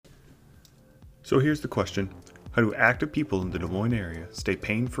So here's the question. How do active people in the Des Moines area stay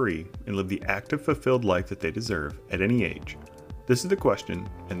pain-free and live the active, fulfilled life that they deserve at any age? This is the question,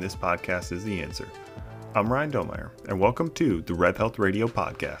 and this podcast is the answer. I'm Ryan Domeyer, and welcome to the Rev Health Radio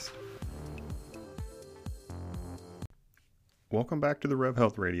Podcast. Welcome back to the Rev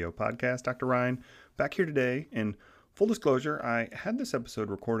Health Radio Podcast. Dr. Ryan, back here today, and full disclosure, I had this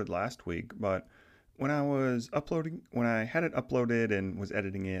episode recorded last week, but when I had it uploaded and was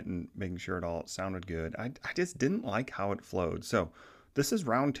editing it and making sure it all sounded good, I just didn't like how it flowed. So this is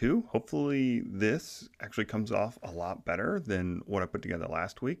round 2. Hopefully this actually comes off a lot better than what I put together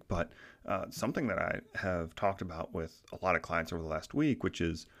last week. But something that I have talked about with a lot of clients over the last week, which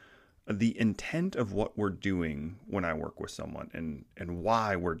is the intent of what we're doing when I work with someone and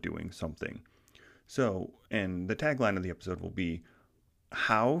why we're doing something. So, and the tagline of the episode will be,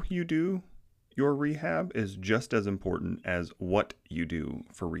 how you do your rehab is just as important as what you do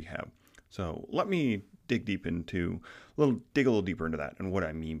for rehab. So let me dig a little deeper into that and what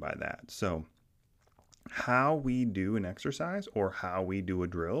I mean by that. So how we do an exercise or how we do a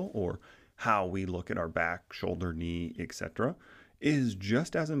drill or how we look at our back, shoulder, knee, etc. is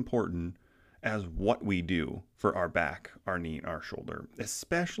just as important as what we do for our back, our knee, and our shoulder,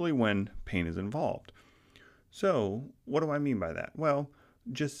 especially when pain is involved. So what do I mean by that? Well,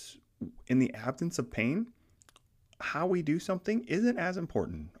 just in the absence of pain, how we do something isn't as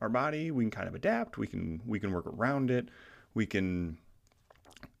important. Our body, we can kind of adapt. We can work around it. An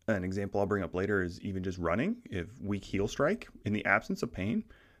example I'll bring up later is even just running. If we heel strike in the absence of pain,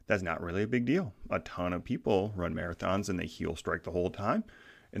 that's not really a big deal. A ton of people run marathons and they heel strike the whole time,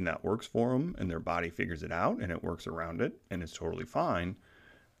 and that works for them, and their body figures it out and it works around it, and it's totally fine.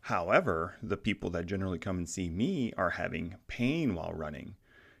 However, the people that generally come and see me are having pain while running.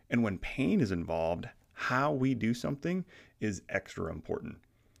 And when pain is involved, how we do something is extra important.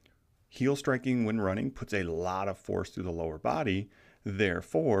 Heel striking when running puts a lot of force through the lower body.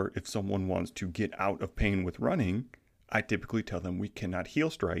 Therefore, if someone wants to get out of pain with running, I typically tell them we cannot heel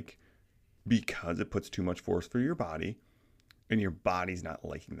strike because it puts too much force through your body and your body's not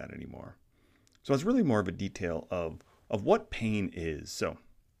liking that anymore. So it's really more of a detail of what pain is. So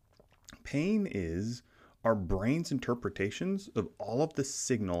pain is our brain's interpretations of all of the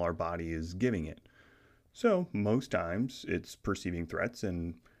signal our body is giving it. So most times it's perceiving threats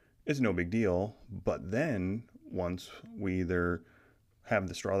and it's no big deal. But then once we either have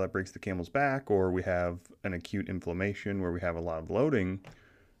the straw that breaks the camel's back or we have an acute inflammation where we have a lot of bloating,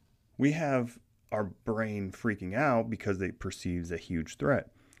 we have our brain freaking out because it perceives a huge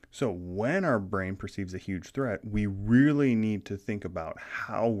threat. So when our brain perceives a huge threat, we really need to think about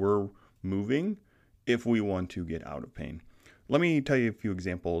how we're moving if we want to get out of pain. Let me tell you a few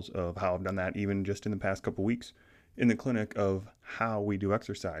examples of how I've done that even just in the past couple weeks in the clinic of how we do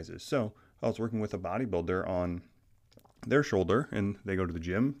exercises. So I was working with a bodybuilder on their shoulder, and they go to the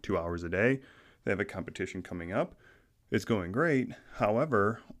gym 2 hours a day. They have a competition coming up. It's going great.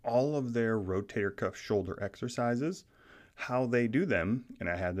 However, all of their rotator cuff shoulder exercises, how they do them, and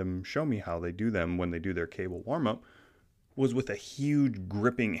I had them show me how they do them when they do their cable warm-up, was with a huge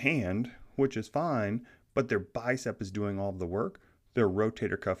gripping hand, which is fine, but their bicep is doing all of the work. Their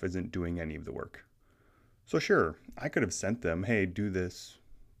rotator cuff isn't doing any of the work. So sure, I could have sent them, hey, do this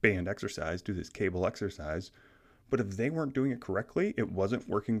band exercise, do this cable exercise, but if they weren't doing it correctly, it wasn't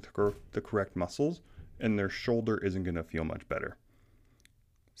working the correct muscles, and their shoulder isn't going to feel much better.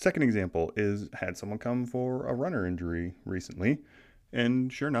 Second example is had someone come for a runner injury recently,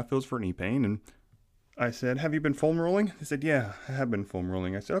 and sure enough, it was for knee pain, and I said, have you been foam rolling? They said, yeah, I have been foam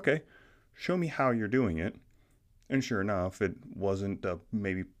rolling. I said, okay, show me how you're doing it. And sure enough, it wasn't the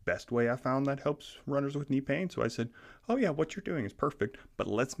maybe best way I found that helps runners with knee pain. So I said, oh yeah, what you're doing is perfect, but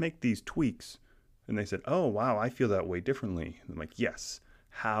let's make these tweaks. And they said, oh wow, I feel that way differently. And I'm like, yes,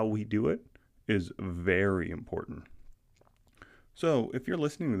 how we do it is very important. So if you're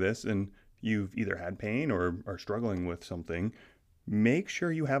listening to this and you've either had pain or are struggling with something, make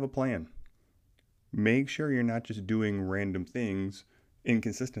sure you have a plan. Make sure you're not just doing random things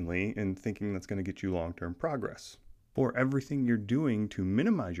inconsistently and thinking that's going to get you long-term progress. For everything you're doing to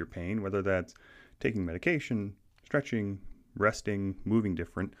minimize your pain, whether that's taking medication, stretching, resting, moving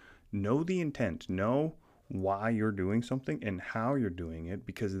different, know the intent, know why you're doing something and how you're doing it,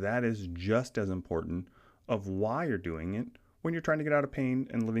 because that is just as important of why you're doing it when you're trying to get out of pain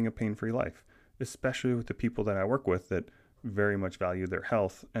and living a pain-free life, especially with the people that I work with that very much value their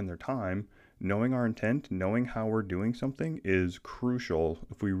health and their time. Knowing our intent, knowing how we're doing something is crucial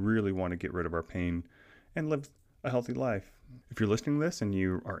if we really want to get rid of our pain and live a healthy life If you're listening to this and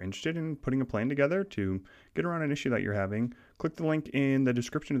you are interested in putting a plan together to get around an issue that you're having, click the link in the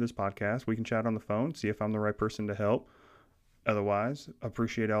description of this podcast. We can chat on the phone, see if I'm the right person to help. Otherwise,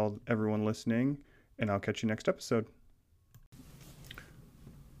 appreciate everyone listening, and I'll catch you next episode.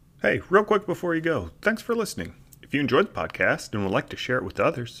 Hey, real quick before you go, thanks for listening. If you enjoyed the podcast and would like to share it with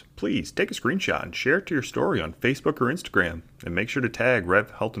others, please take a screenshot and share it to your story on Facebook or Instagram, and make sure to tag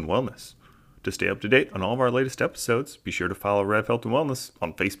Rev Health and Wellness. To stay up to date on all of our latest episodes, be sure to follow Rev Health and Wellness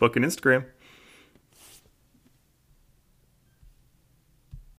on Facebook and Instagram.